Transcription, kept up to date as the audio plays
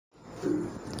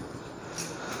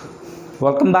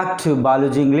Welcome back to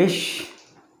Balu.G English.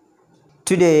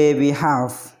 Today we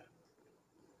have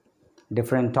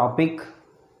different topic,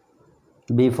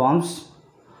 B forms.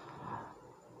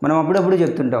 మనం అప్పుడప్పుడు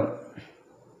చెప్తుంటాం,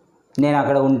 నేను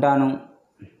అక్కడ ఉంటాను,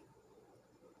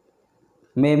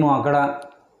 మేము అక్కడ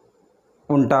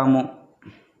ఉంటాము,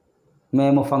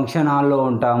 మేము ఫంక్షన్ హాల్లో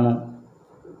ఉంటాము,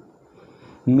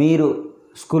 మీరు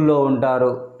స్కూల్లో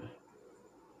ఉంటారు,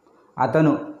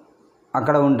 అతను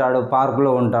అక్కడ ఉంటాడు,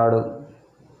 పార్కులో ఉంటాడు,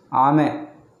 ఆమె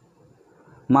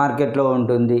మార్కెట్లో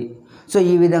ఉంటుంది. సో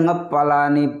ఈ విధంగా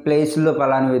పలాని ప్లేస్లో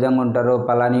పలాని విధంగా ఉంటారు,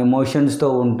 పలాని ఎమోషన్స్తో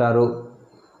ఉంటారు,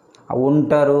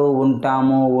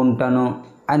 ఉంటాము, ఉంటాను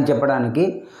అని చెప్పడానికి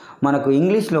మనకు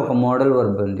ఇంగ్లీష్లో ఒక మోడల్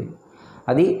వర్బ్ ఉంది.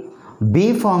 అది బీ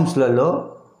ఫార్మ్స్లలో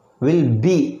విల్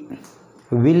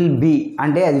బీ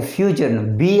అంటే అది ఫ్యూచర్.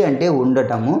 బీ అంటే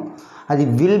ఉండటము. అది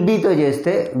విల్ బీతో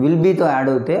చేస్తే, విల్ బీతో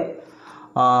యాడ్ అవుతే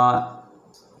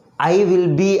ఐ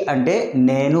విల్ బీ అంటే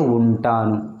నేను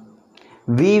ఉంటాను,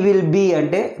 వి విల్ బీ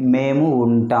అంటే మేము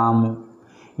ఉంటాము,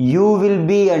 యూ విల్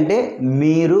బీ అంటే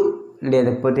మీరు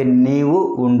లేకపోతే నీవు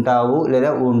ఉంటావు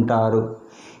లేదా ఉంటారు,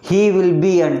 హీ విల్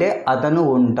బీ అంటే అతను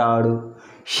ఉంటాడు,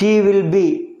 షీ విల్ బీ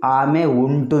ఆమె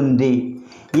ఉంటుంది,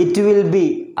 ఇట్ విల్ బీ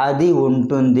అది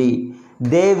ఉంటుంది,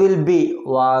 దే విల్ బీ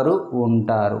వారు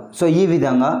ఉంటారు. సో ఈ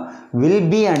విధంగా విల్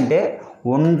బీ అంటే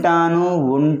ఉంటాను,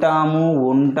 ఉంటాము,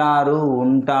 ఉంటారు,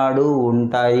 ఉంటాడు,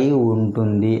 ఉంటాయి,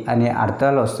 ఉంటుంది అనే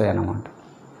అర్థాలు వస్తాయి అన్నమాట.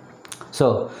 So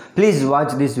please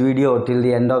watch this video till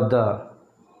the end of the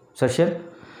session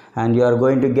and you are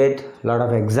going to get lot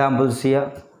of examples here.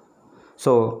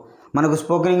 So మనకు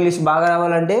స్పోకెన్ ఇంగ్లీష్ బాగా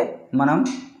రావాలంటే మనం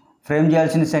ఫ్రేమ్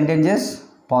చేయాల్సిన sentences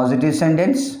positive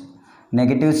sentence,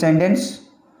 negative sentence,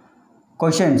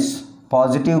 questions,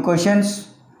 positive questions,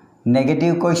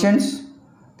 negative questions,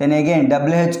 then again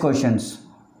WH questions,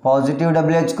 positive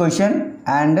WH question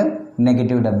and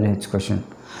negative WH question.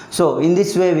 So in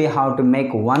this way we have to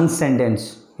make one sentence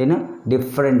in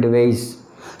different ways.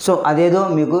 So adedo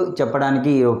meeku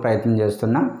cheppadaniki ప్రయత్నం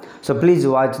చేస్తున్నా. So please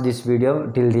watch this video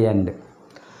till the end.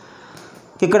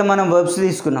 ఇక్కడ మనం verbs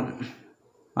తీసుకున్నాం.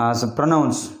 So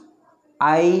pronouns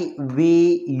I, we,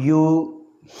 you,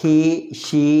 he,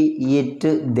 she, it,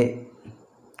 they.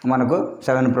 మనకు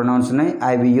 7 pronounce ఉన్నాయి.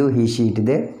 I, we, you, he, she, it,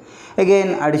 they.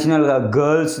 Again అడిషనల్గా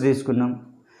girls తీసుకున్నాం,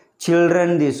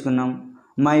 children తీసుకున్నాం,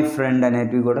 మై ఫ్రెండ్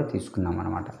అనేటివి కూడా తీసుకున్నాం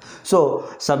అనమాట. సో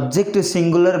సబ్జెక్ట్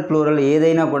సింగులర్ ప్లూరల్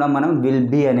ఏదైనా కూడా మనం విల్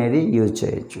బీ అనేది యూజ్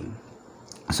చేయొచ్చు.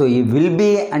 సో ఈ విల్ బీ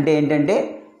అంటే ఏంటంటే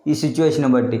ఈ సిచ్యువేషన్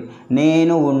బట్టి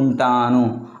నేను ఉంటాను,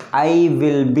 ఐ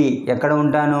విల్ బీ ఎక్కడ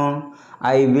ఉంటాను,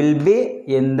 I will be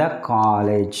in the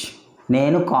college,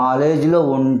 నేను కాలేజ్లో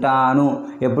ఉంటాను.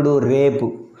 ఎప్పుడు, రేపు.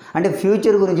 అంటే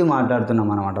ఫ్యూచర్ గురించి మాట్లాడుతున్నాం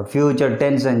అనమాట, ఫ్యూచర్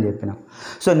టెన్స్ అని చెప్పినాం.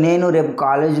 సో నేను రేపు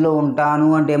కాలేజ్లో ఉంటాను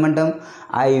అంటే ఏమంటాం,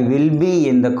 I will be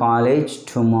in the college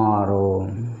tomorrow.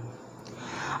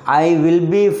 I will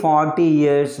be 40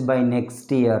 years by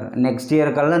next year. Next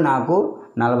year కల్లా నాకు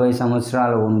 40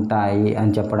 సంవత్సరాలు ఉంటాయి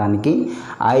అని చెప్పడానికి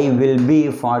I will be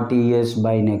 40 years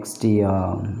by next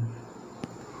year.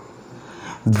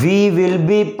 We will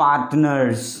be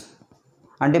partners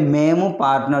అంటే మేము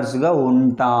పార్ట్నర్స్గా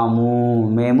ఉంటాము,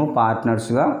 మేము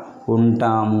పార్ట్నర్స్గా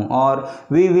ఉంటాము. Are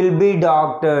we will be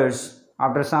doctors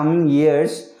after some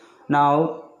years. Now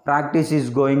practice is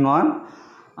going on.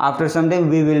 After some time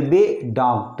we will be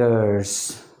doctors.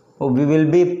 We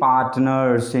will be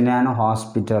partners in an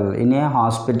hospital. In a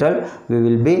hospital we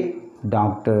will be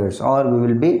doctors are we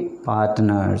will be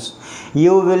partners.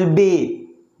 You will be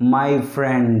my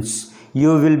friends.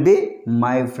 You will be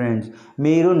my friends.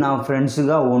 మీరు నా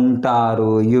ఫ్రెండ్స్గా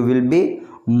ఉంటారు. You will be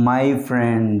my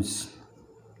friends.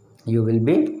 You will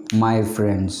be my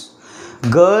friends.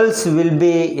 Girls will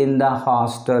be in the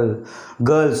hostel.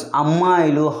 Girls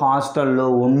అమ్మాయిలు హాస్టల్లో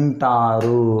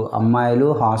ఉంటారు.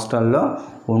 అమ్మాయిలు హాస్టల్లో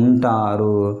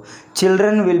ఉంటారు.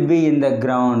 Children will be in the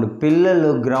ground.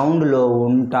 పిల్లలు గ్రౌండ్లో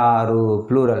ఉంటారు.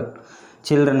 ప్లూరల్.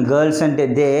 చిల్డ్రన్, గర్ల్స్ అంటే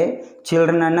దే,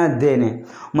 చిల్డ్రన్ అన్న దేనే.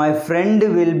 My friend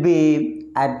will be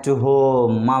at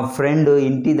home. మా ఫ్రెండ్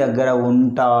ఇంటి దగ్గర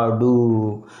ఉంటాడు.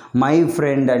 మై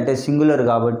ఫ్రెండ్ అంటే సింగులర్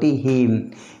కాబట్టి హీ.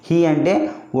 హీ అంటే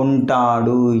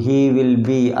ఉంటాడు. హీ విల్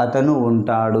బీ అతను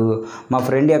ఉంటాడు. మా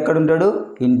ఫ్రెండ్ ఎక్కడ ఉంటాడు,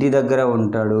 ఇంటి దగ్గర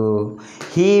ఉంటాడు.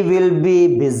 He will be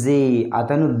busy.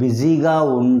 అతను బిజీగా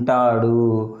ఉంటాడు.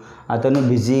 అతను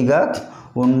బిజీగా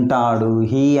ఉంటాడు.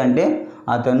 హీ అంటే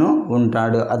అతను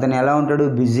ఉంటాడు. అతను ఎలా ఉంటాడు,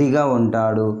 బిజీగా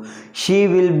ఉంటాడు. She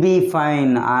will be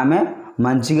fine. ఆమె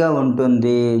మంచిగా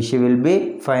ఉంటుంది. షీ విల్ బీ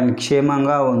ఫైన్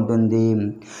క్షేమంగా ఉంటుంది.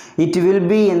 It will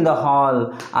be in the hall.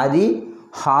 అది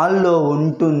హాల్లో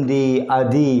ఉంటుంది.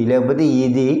 అది లేకపోతే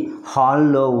ఇది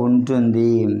హాల్లో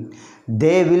ఉంటుంది.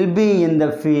 They will be in the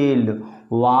field.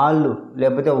 వాళ్ళు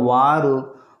లేకపోతే వారు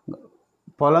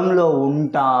పొలంలో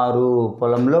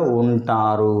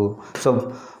ఉంటారు. సో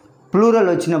ప్లూరల్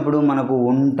వచ్చినప్పుడు మనకు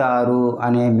ఉంటారు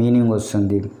అనే మీనింగ్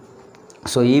వస్తుంది.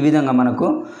 సో ఈ విధంగా మనకు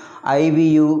I we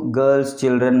you girls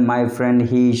children my friend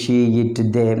he she it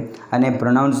they అనే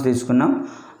ప్రొనౌన్స్ తీసుకున్నాం,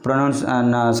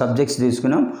 సబ్జెక్ట్స్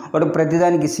తీసుకున్నాం. బట్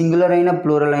ప్రతిదానికి సింగులర్ అయినా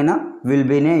ప్లూరల్ అయినా విల్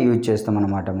బీనే యూజ్ చేస్తాం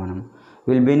అన్నమాట. మనం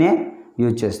విల్ బీనే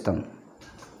యూజ్ చేస్తాం.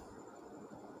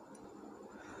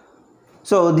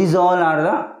 So these all are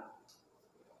the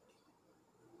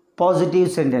positive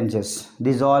sentences.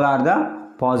 These all are the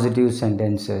positive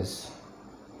sentences.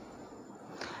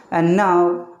 And now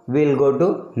we'll go to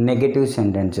negative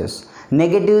sentences.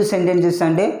 Negative sentences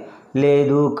అంటే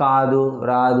లేదు, కాదు,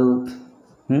 రాదు,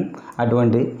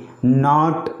 అటువంటి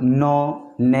నాట్, నో,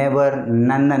 నెవర్,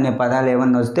 నన్ అనే పదాలు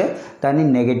ఏమన్నా వస్తే దాన్ని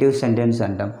నెగటివ్ సెంటెన్స్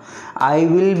అంటాం. I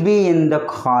will be in the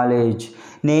college,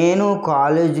 నేను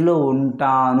కాలేజ్లో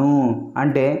ఉంటాను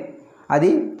అంటే అది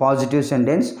పాజిటివ్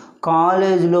సెంటెన్స్.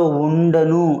 కాలేజ్లో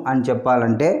ఉండను అని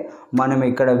చెప్పాలంటే మనం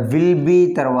ఇక్కడ విల్ బీ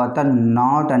తర్వాత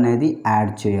నాట్ అనేది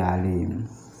యాడ్ చేయాలి.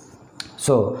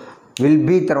 సో విల్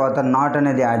బీ తర్వాత నాట్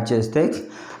అనేది యాడ్ చేస్తే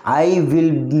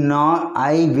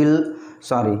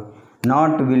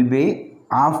not will be,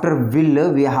 after will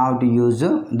we have to use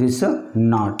this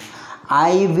not.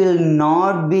 I will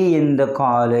not be in the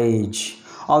college.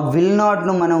 ఆ విల్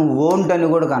నాట్ను మనం వోంట్ అని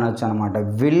కూడా కనవచ్చు అనమాట.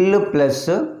 Will plus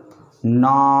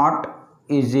not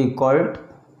is equal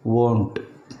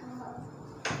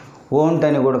won't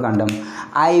అని కూడా కంటాం.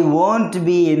 I won't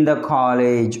be in the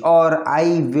college are I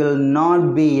will not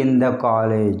be in the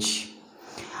college.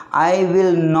 I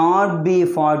will not be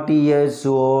 40 years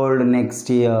old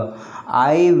next year.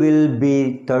 I will be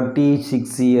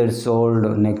 36 years old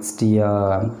next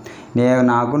year.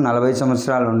 నాకు 40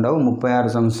 సంవత్సరాలు ఉండవు, 36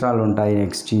 సంవత్సరాలు ఉంటాయి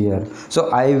next year. So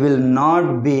I will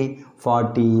not be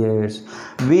 40 years.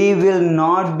 We will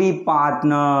not be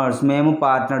partners, మేము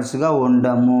పార్ట్నర్స్గా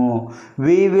ఉండము.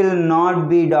 We will not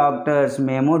be doctors,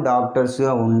 మేము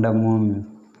డాక్టర్స్గా ఉండము.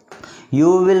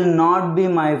 You will not be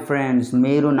my friends,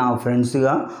 మీరు నా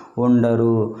ఫ్రెండ్స్గా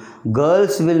ఉండరు.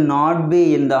 Girls will not be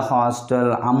in the hostel,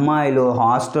 అమ్మాయిలు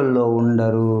హాస్టల్లో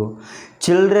ఉండరు.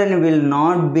 Children will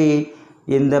not be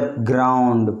in the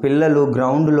ground, పిల్లలు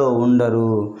గ్రౌండ్లో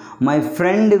ఉండరు. My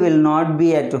friend will not be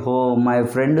at home, my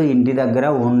friend ఇంటి దగ్గర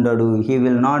ఉండడు. He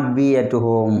will not be at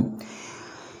home.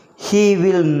 He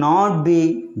will not be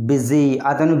busy,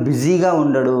 అతను బిజీగా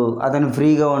ఉండడు, అతను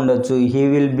ఫ్రీగా ఉండొచ్చు. హీ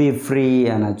విల్ బీ ఫ్రీ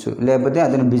అనొచ్చు. లేకపోతే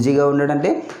అతను బిజీగా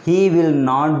ఉండడంటే he will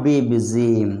not be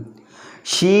busy.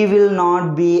 She will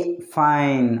not be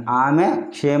fine, ఆమె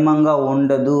క్షేమంగా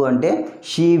ఉండదు అంటే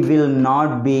she will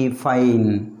not be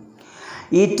fine.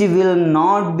 It will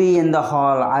not be in the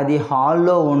hall, అది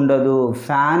హాల్లో ఉండదు.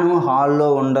 ఫ్యాన్ హాల్లో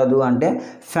ఉండదు అంటే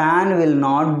fan will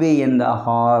not be in the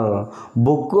hall.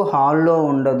 Book హాల్లో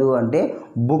ఉండదు అంటే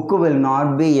book will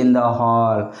not be in the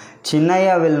hall.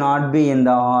 Chinnaiah will not be in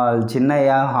the hall,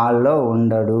 Chinnaiah హాల్లో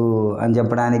ఉండడు అని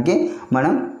చెప్పడానికి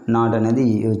మనం నాట్ అనేది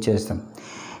యూజ్ చేస్తాం.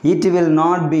 It will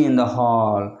not be in the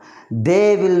hall. They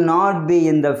will not be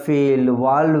in the field,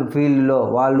 వాళ్ళు ఫీల్డ్లో,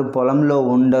 వాళ్ళు పొలంలో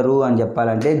ఉండరు అని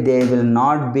చెప్పాలంటే they will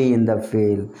not be in the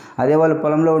field. అదే వాళ్ళు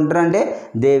పొలంలో ఉంటారంటే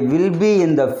they will be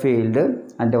in the field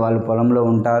అంటే వాళ్ళు పొలంలో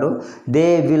ఉంటారు. They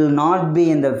will not be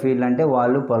in the field అంటే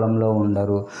వాళ్ళు పొలంలో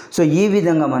ఉండరు. సో ఈ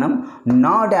విధంగా మనం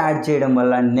నాట్ యాడ్ చేయడం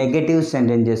వల్ల నెగటివ్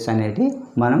సెంటెన్సెస్ అనేవి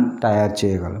మనం తయారు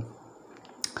చేయగలం.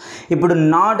 ఇప్పుడు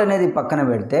నాట్ అనేది పక్కన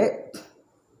పెడితే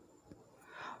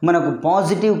మనకు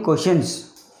పాజిటివ్ క్వశ్చన్స్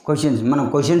మనం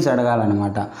questions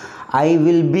అడగాలన్నమాట. I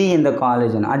will be in the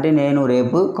college అంటే నేను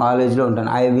రేపు కాలేజ్లో ఉంటాను.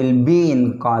 I will be in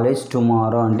college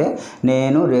tomorrow అంటే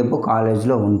నేను రేపు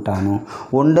కాలేజ్లో ఉంటాను.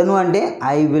 ఉండను అంటే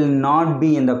I will not be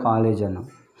in the college అన్నాం.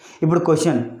 ఇప్పుడు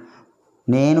క్వశ్చన్,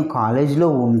 నేను కాలేజ్లో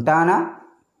ఉంటానా,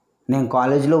 నేను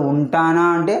కాలేజ్లో ఉంటానా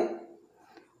అంటే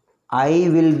I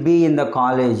will be in the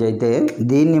college. అయితే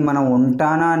దీన్ని మనం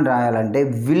ఉంటానా అని రాయాలంటే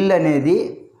విల్ అనేది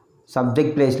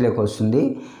సబ్జెక్ట్ ప్లేస్లోకి వస్తుంది,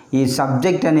 ఈ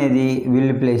సబ్జెక్ట్ అనేది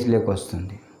విల్ ప్లేస్లోకి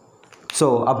వస్తుంది. సో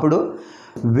అప్పుడు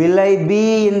will I be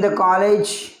in the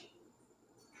college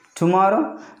tomorrow,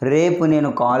 రేపు నేను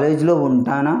కాలేజ్లో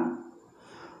ఉంటానా.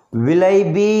 Will I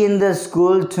be in the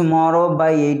school tomorrow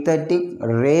by 8:30,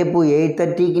 రేపు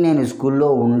 8:30కి నేను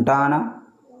స్కూల్లో ఉంటానా.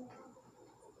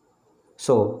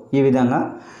 సో ఈ విధంగా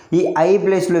ఈ ఐ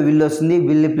ప్లేస్లో విల్ వస్తుంది,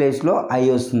 విల్ ప్లేస్లో ఐ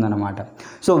వస్తుంది అన్నమాట.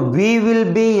 So we will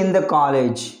be in the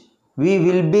college, we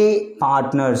will be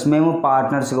partners, మేము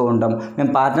పార్ట్నర్స్గా ఉంటాం.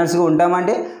 మేము పార్ట్నర్స్గా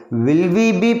ఉంటామంటే will we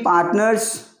be partners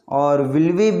are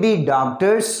will we be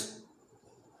doctors.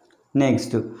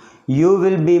 Next you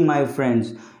will be my friends,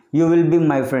 you will be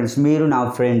my friends, మీరు నా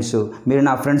friends. మీరు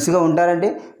నా ఫ్రెండ్స్గా ఉంటారంటే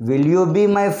will you be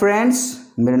my friends,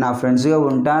 మీరు నా ఫ్రెండ్స్గా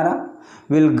ఉంటారా?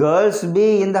 Will girls be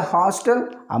in the hostel,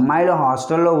 అమ్మాయిలు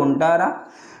హాస్టల్లో ఉంటారా?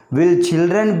 Will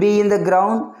children be in the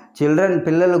ground,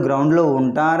 పిల్లలు గ్రౌండ్లో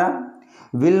ఉంటారా?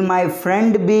 Will my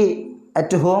friend be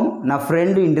at home, నా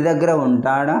ఫ్రెండ్ ఇంటి దగ్గర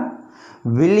ఉంటాడా?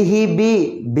 విల్ హీ బీ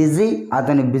బిజీ,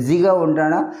 అతను బిజీగా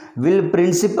ఉంటాడా? Will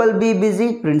principal be busy,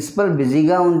 principal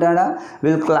బిజీగా ఉంటాడా?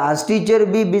 Will class teacher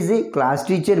be busy, class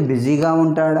teacher బిజీగా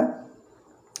ఉంటాడా?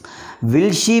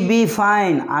 విల్ షీ బీ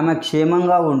ఫైన్, ఆమె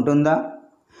క్షేమంగా ఉంటుందా?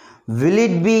 Will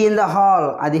it be in the hall,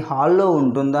 అది హాల్లో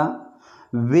ఉంటుందా?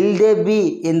 Will they be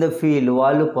in the field,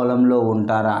 వాళ్ళు పొలంలో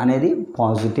ఉంటారా అనేది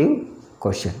పాజిటివ్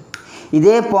క్వశ్చన్.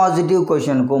 ఇదే పాజిటివ్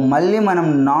క్వశ్చన్కు మళ్ళీ మనం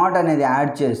నాట్ అనేది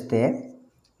యాడ్ చేస్తే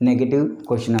నెగిటివ్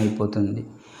క్వశ్చన్ అయిపోతుంది.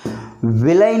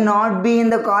 Will I not be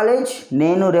in the college,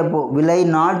 నేను రేపు will I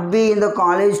not be in the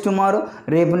college tomorrow,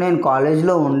 రేపు నేను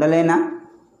కాలేజ్లో ఉండలేనా?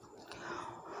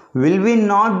 Will we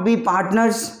not be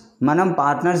partners, మనం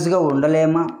పార్ట్నర్స్గా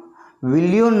ఉండలేమా?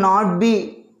 Will you not be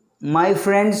my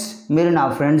friends, మీరు నా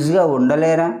ఫ్రెండ్స్గా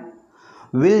ఉండలేరా?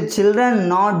 Will children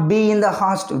not be in the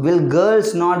hostel, will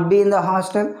girls not be in the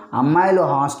hostel, అమ్మాయిలు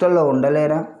హాస్టల్లో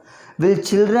ఉండలేరా? Will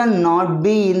children not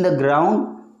be in the ground,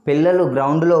 పిల్లలు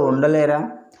గ్రౌండ్లో ఉండలేరా?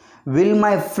 Will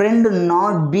my friend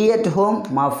not be at home,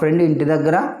 మా friend ఇంటి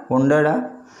దగ్గర ఉండడా?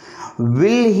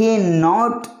 Will he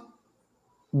not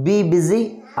be busy,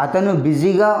 అతను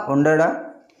బిజీగా ఉండడా?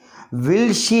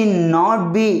 Will she not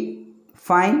be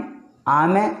fine,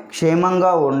 ఆమె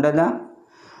క్షేమంగా ఉండదా?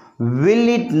 Will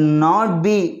it not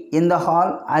be in the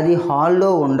hall, అది హాల్లో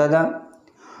ఉండదా?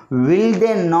 Will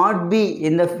they not be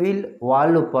in the field,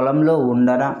 వాళ్ళు పొలంలో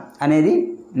ఉండరా అనేది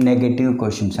నెగటివ్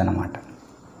క్వశ్చన్స్ అన్నమాట.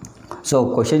 సో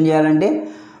క్వశ్చన్ చేయాలంటే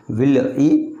విల్, ఈ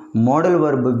మోడల్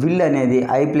వర్బ్ విల్ అనేది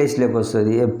ఐ ప్లేస్లోకి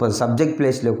వస్తుంది, సబ్జెక్ట్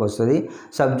ప్లేస్లోకి వస్తుంది,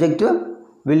 సబ్జెక్టు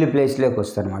విల్ ప్లేస్లోకి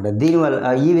వస్తుంది అనమాట.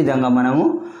 దీనివల్ల ఈ విధంగా మనము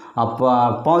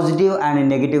పాజిటివ్ అండ్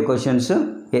నెగిటివ్ క్వశ్చన్స్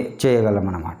చేయగలం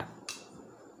అన్నమాట.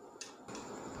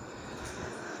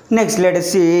 Next let us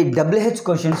see WH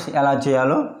questions ఎలా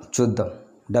చేయాలో చూద్దాం.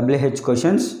 WH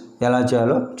క్వశ్చన్స్ ఎలా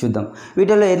చేయాలో చూద్దాం.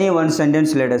 వీటిలో any one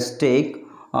sentence let us take,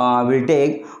 we'll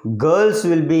take girls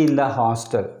will be in the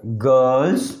hostel.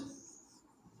 Girls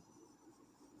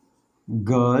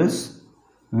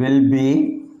will be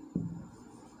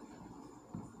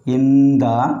in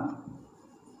the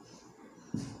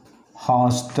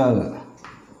hostel.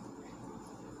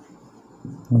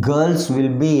 Girls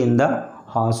will be in the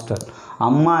hostel.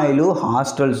 అమ్మాయిలు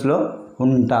హాస్టల్లో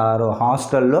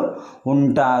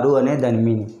ఉంటారు అనే దాని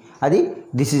మీనింగ్. అది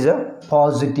this is a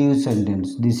positive sentence.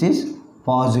 This is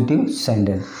positive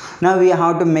sentence. Now we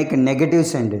have to make negative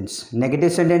sentence.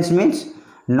 Negative sentence means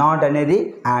not అనేది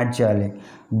add చేయాలి.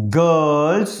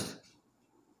 Girls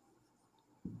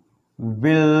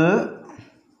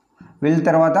will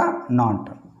తర్వాత not,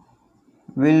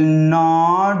 will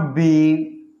not be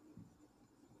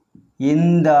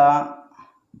in the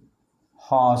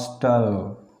hostel.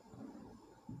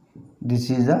 This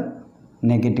is a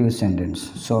negative sentence.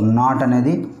 So not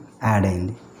అనేది add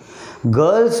అయింది.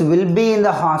 Girls will be in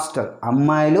the hostel,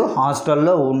 అమ్మాయిలు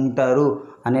హాస్టల్లో ఉంటారు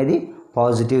అనేది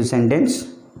positive sentence.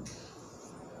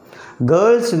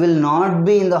 Girls will not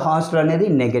be in the hostel అనేది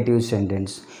negative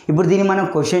sentence. ఇప్పుడు దీన్ని మనం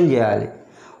క్వశ్చన్ చేయాలి.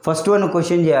 ఫస్ట్ వన్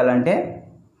క్వశ్చన్ చేయాలంటే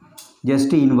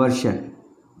జస్ట్ ఇన్వర్షన్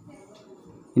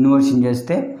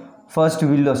చేస్తే ఫస్ట్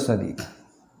విల్ వస్తుంది.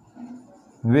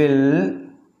 Will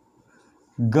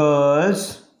girls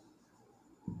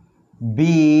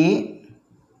be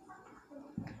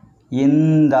in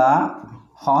the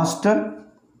hostel?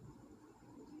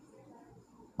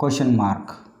 Question mark.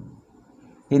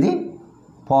 ఇది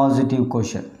positive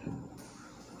question.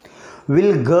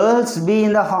 Will girls be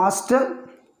in the hostel?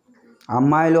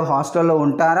 అమ్మాయిలు హాస్టల్లో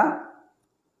ఉంటారా?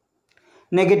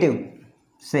 Negative,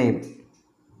 same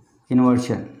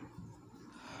inversion.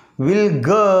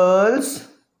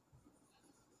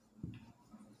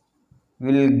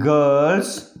 Will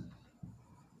girls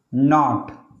not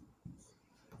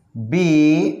be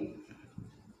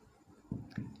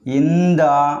in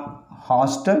the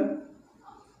hostel?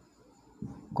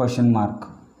 Question mark.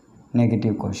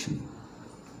 Negative question.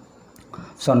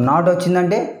 So not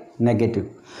వచ్చిందంటే negative.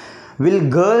 Will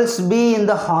girls be in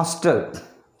the hostel?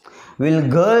 Will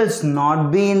girls not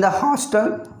be in the hostel?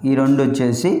 ఈ రెండు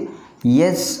వచ్చేసి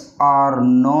yes or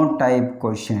no type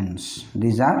questions.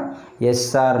 These are yes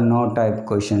or no type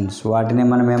questions. వాటిని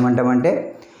మనం ఏమంటామంటే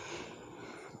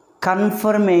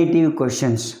confirmative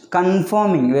questions,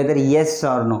 confirming weather yes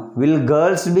or no. Will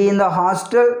girls be in the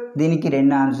hostel? దీనికి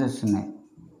రెండు answers ఉన్నాయి.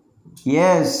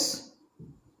 yes,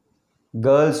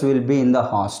 girls will be in the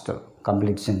hostel.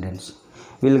 Complete sentence.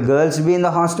 Will girls be in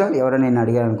the hostel, ఎవరైనా నేను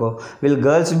అడిగాను అనుకో, will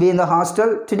girls be in the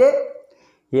hostel today,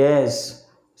 yes.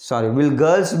 Sorry, will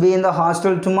girls be in the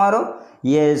hostel tomorrow,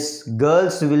 yes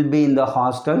girls will be in the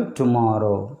hostel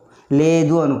tomorrow.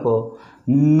 లేదు అనుకో,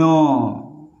 no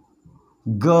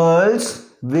girls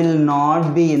will not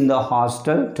be in the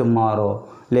hostel tomorrow,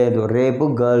 లేదు రేపు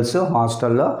girls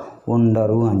హాస్టల్లో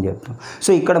ఉండరు అని చెప్తాం. So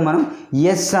ఇక్కడ మనం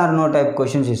yes are no type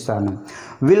questions ఇస్తాను.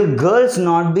 Will girls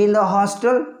not be in the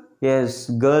hostel, yes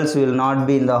girls will not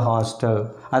be in the hostel.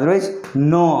 Otherwise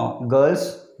no girls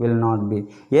will not be.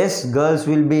 Yes, girls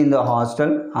will be in the hostel.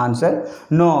 Answer,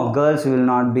 no, girls will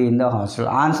not be in the hostel.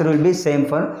 Answer will be same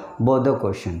for both the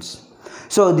questions.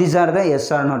 So these are the yes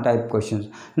or no type questions.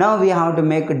 Now we have to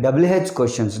make WH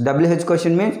questions. WH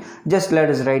question means just let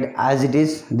us write as it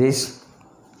is this.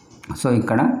 So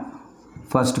ikkada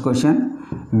first question,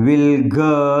 will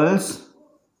girls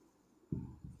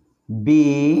be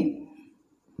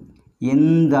in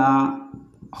the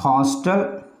hostel?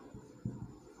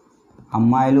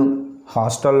 అమ్మాయిలు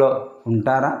హాస్టల్లో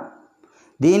ఉంటారా?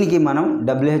 దీనికి మనం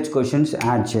WH questions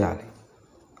add చేయాలి.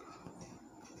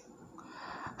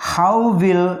 How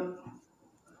will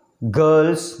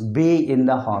girls be in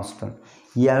the hostel,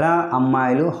 ఎలా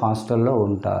అమ్మాయిలు హాస్టల్లో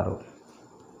ఉంటారు?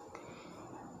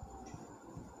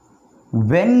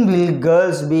 When will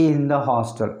girls be in the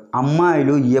hostel,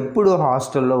 అమ్మాయిలు ఎప్పుడు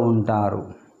హాస్టల్లో ఉంటారు?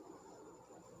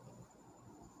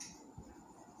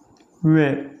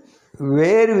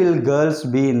 Where will girls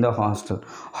be in the hostel,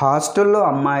 హాస్టల్లో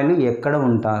అమ్మాయిలు ఎక్కడ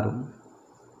ఉంటారు?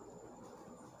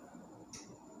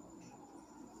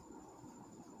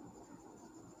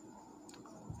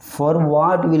 For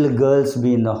what will girls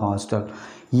be in the hostel,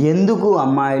 ఎందుకు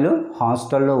అమ్మాయిలు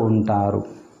హాస్టల్లో ఉంటారు?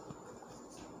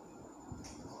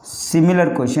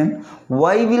 Similar question,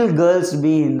 why will girls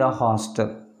be in the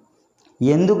hostel,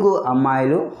 ఎందుకు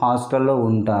అమ్మాయిలు హాస్టల్లో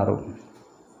ఉంటారు?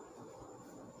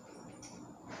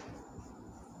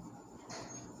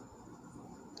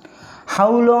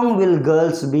 How long will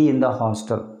girls be in the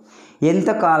hostel,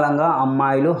 ఎంతకాలంగా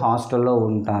అమ్మాయిలు హాస్టల్లో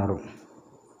ఉంటారు?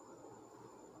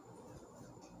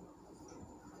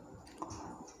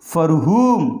 For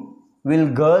whom will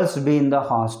girls be in the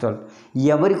hostel,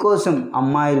 ఎవరి కోసం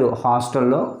అమ్మాయిలు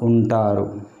హాస్టల్లో ఉంటారు?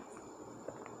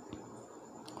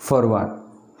 For what?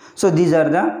 So these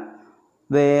are the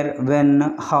wear, when,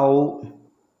 how,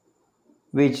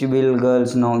 which will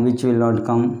girls no, which will not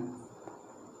come,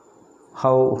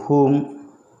 how,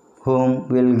 whom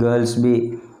will girls be,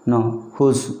 no,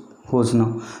 who's no.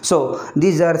 So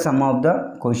these are some of the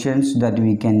questions that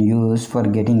we can use for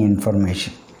getting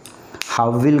information. How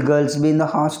will girls be in the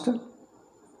hostel,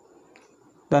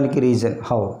 దానికి reason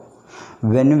how.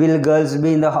 When will girls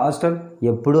be in the hostel,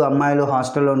 ఎప్పుడు అమ్మాయిలు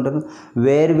హాస్టల్లో ఉంటారు?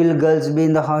 Where will girls be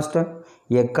in the hostel,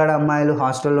 ఎక్కడ అమ్మాయిలు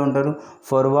హాస్టల్లో ఉంటారు?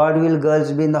 For what will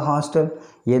girls be in the hostel,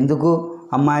 ఎందుకు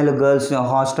అమ్మాయిలు గర్ల్స్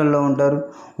హాస్టల్లో ఉంటారు?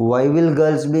 Why will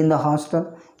girls be in the hostel,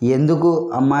 ఎందుకు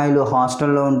అమ్మాయిలు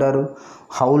హాస్టల్లో ఉంటారు?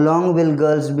 How long will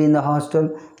girls be in the hostel,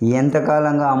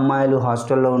 ఎంతకాలంగా అమ్మాయిలు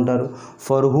హాస్టల్లో ఉంటారు?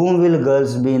 For whom will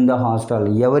girls be in the hostel,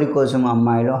 ఎవరి కోసం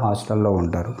అమ్మాయిలు హాస్టల్లో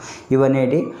ఉంటారు?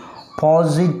 ఇవనేటి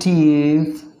పాజిటివ్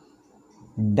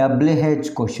WH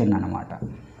క్వశ్చన్ అన్నమాట.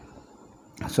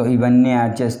 సో ఇవన్నీ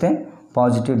యాడ్ చేస్తే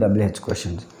పాజిటివ్ WH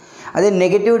క్వశ్చన్స్. అదే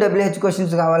నెగిటివ్ WH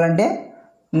క్వశ్చన్స్ కావాలంటే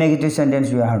negative sentence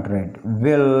you have to right,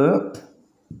 will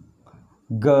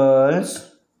girls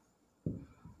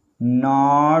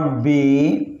not be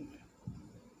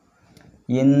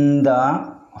in the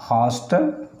hostel,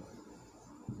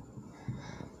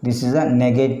 this is a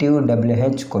negative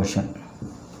WH question.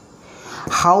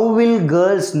 How will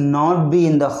girls not be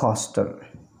in the hostel,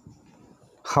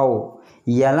 how,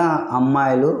 ఎలా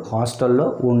అమ్మాయిలు హాస్టల్లో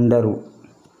ఉండరు,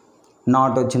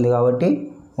 not వచ్చింది కాబట్టి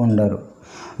ఉండరు.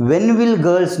 When will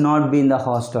girls not be in the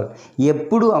hostel,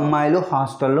 ఎప్పుడు అమ్మాయిలు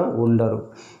హాస్టల్లో ఉండరు.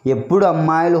 ఎప్పుడు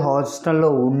అమ్మాయిలు హాస్టల్లో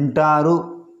ఉంటారు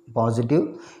పాజిటివ్,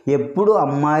 ఎప్పుడు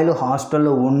అమ్మాయిలు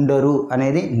హాస్టల్లో ఉండరు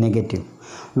అనేది negative.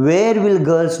 Where will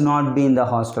girls not be in the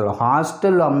hostel,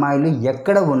 హాస్టల్లో అమ్మాయిలు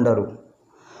ఎక్కడ ఉండరు.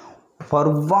 For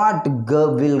what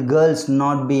will girls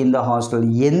not be in the hostel,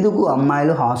 ఎందుకు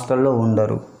అమ్మాయిలు హాస్టల్లో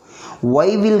ఉండరు. Why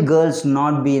will girls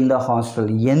not be in the hostel,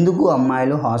 ఎందుకు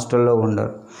అమ్మాయిలు హాస్టల్లో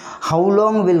ఉండరు. How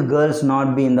long will girls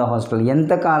not be in the hostel,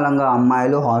 ఎంతకాలంగా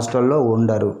అమ్మాయిలు హాస్టల్లో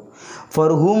ఉండరు.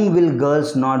 For whom will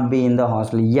girls not be in the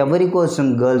hostel, ఎవరి కోసం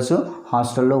గర్ల్స్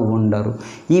హాస్టల్లో ఉండరు.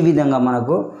 ఈ విధంగా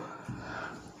మనకు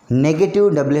negative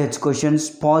WH questions,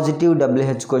 positive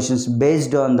WH questions,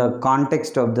 based on the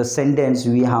context of the sentence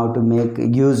we have to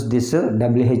use this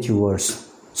WH words.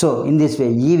 So in this way,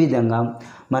 ఈ విధంగా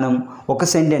మనం ఒక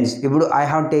సెంటెన్స్, ఇప్పుడు I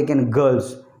have taken girls,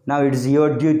 now it is your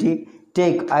duty,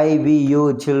 take I, we, you,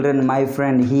 children, my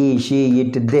friend, he, she,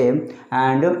 it, they,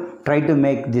 and try to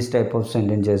make this type of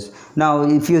sentences. Now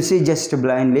if you see just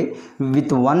blindly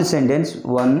with one sentence,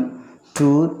 1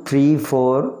 2 3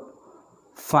 4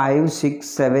 5 6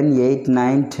 7 8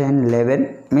 9 10 11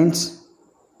 means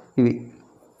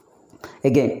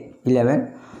again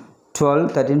 11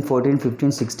 12 13 14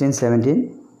 15 16 17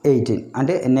 18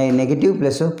 అంటే negative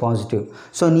plus positive.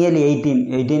 So nearly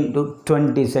 18 to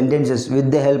 20 sentences. With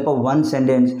the help of one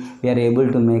sentence we are able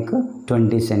to make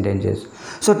 20 sentences.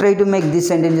 So try to make these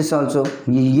sentences also.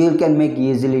 You can make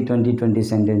easily 20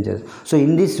 sentences. So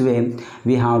in this way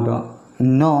we have to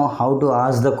know how to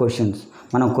ask the questions.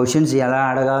 మనం questions ఎలా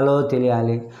అడగాలో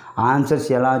తెలియాలి, answers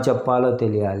ఎలా చెప్పాలో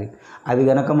తెలియాలి. అవి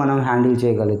కనుక మనం హ్యాండిల్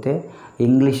చేయగలిగితే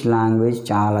ఇంగ్లీష్ లాంగ్వేజ్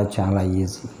చాలా చాలా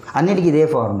ఈజీ. అన్నిటికీ ఇదే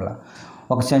ఫార్ములా.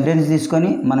 ఒక సెంటెన్స్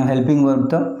తీసుకొని మనం హెల్పింగ్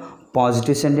వర్బ్తో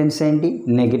పాజిటివ్ సెంటెన్స్ ఏంటి,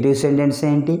 నెగిటివ్ సెంటెన్స్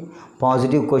ఏంటి,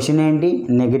 పాజిటివ్ క్వశ్చన్ ఏంటి,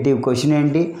 నెగిటివ్ క్వశ్చన్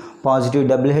ఏంటి, పాజిటివ్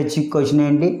WH క్వశ్చన్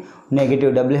ఏంటి,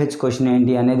 నెగిటివ్ WH క్వశ్చన్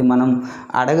ఏంటి అనేది మనం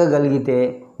అడగగలిగితే,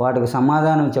 వాటికి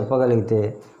సమాధానం చెప్పగలిగితే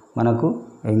మనకు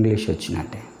ఇంగ్లీష్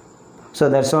వచ్చినట్టే. So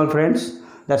that's all friends,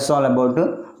 that's all about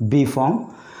be form.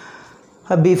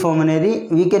 Be form అనేది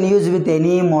we can use with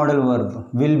any model verb.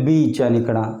 Will be ఇచ్చాను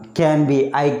ఇక్కడ. Can be,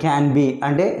 I can be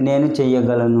అంటే నేను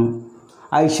చెయ్యగలను.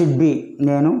 ఐ షుడ్ బీ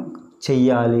నేను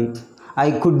చెయ్యాలి. ఐ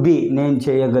కుడ్ బీ నేను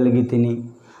చేయగలిగితిని.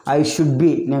 I should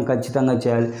be నేను ఖచ్చితంగా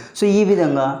చేయాలి. సో ఈ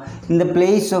విధంగా in the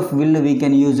place of will we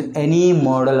can use any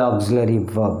model auxiliary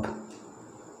verb.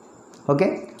 Okay,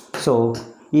 so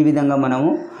ఈ విధంగా మనము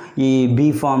ఈ బీ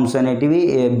ఫామ్స్ అనేటివి,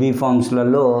 బీ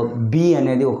ఫామ్స్లలో బీ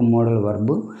అనేది ఒక మోడల్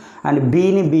వర్బ్. అండ్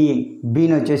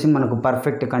బీని వచ్చేసి మనకు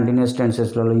పర్ఫెక్ట్ కంటిన్యూస్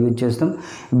టెన్సెస్లలో యూజ్ చేస్తాం.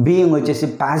 బీయింగ్ వచ్చేసి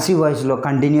ప్యాసివ్ వాయిస్లో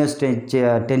కంటిన్యూస్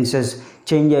టెన్సెస్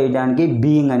చేంజ్ చేయడానికి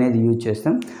బీయింగ్ అనేది యూజ్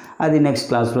చేస్తాం. అది నెక్స్ట్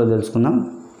క్లాస్లో తెలుసుకుందాం.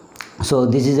 So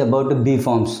this is about be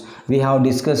forms. We have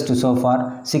discussed so far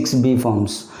 6 be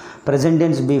forms. Present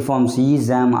tense B forms is,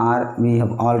 am, are we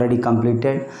have already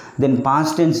completed. Then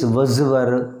past tense was,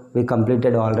 were we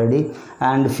completed already,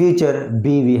 and future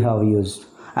be we have used,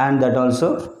 and that also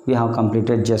we have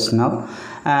completed just now.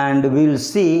 And we will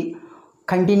see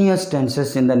continuous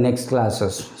tenses in the next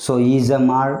classes. So is, am,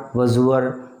 are, was, were,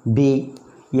 be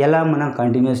ఎలా మనం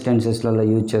continuous టెన్సెస్లలో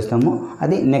use చేస్తామో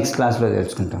అది next క్లాస్లో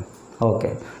తెలుసుకుంటాం.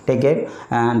 Okay, take care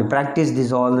and practice this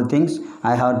all the things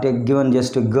I have given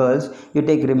just to girls. You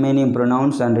take remaining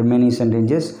pronouns and remaining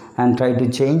sentences and try to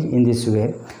change in this way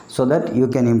so that you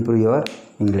can improve your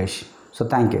English. So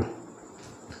thank you.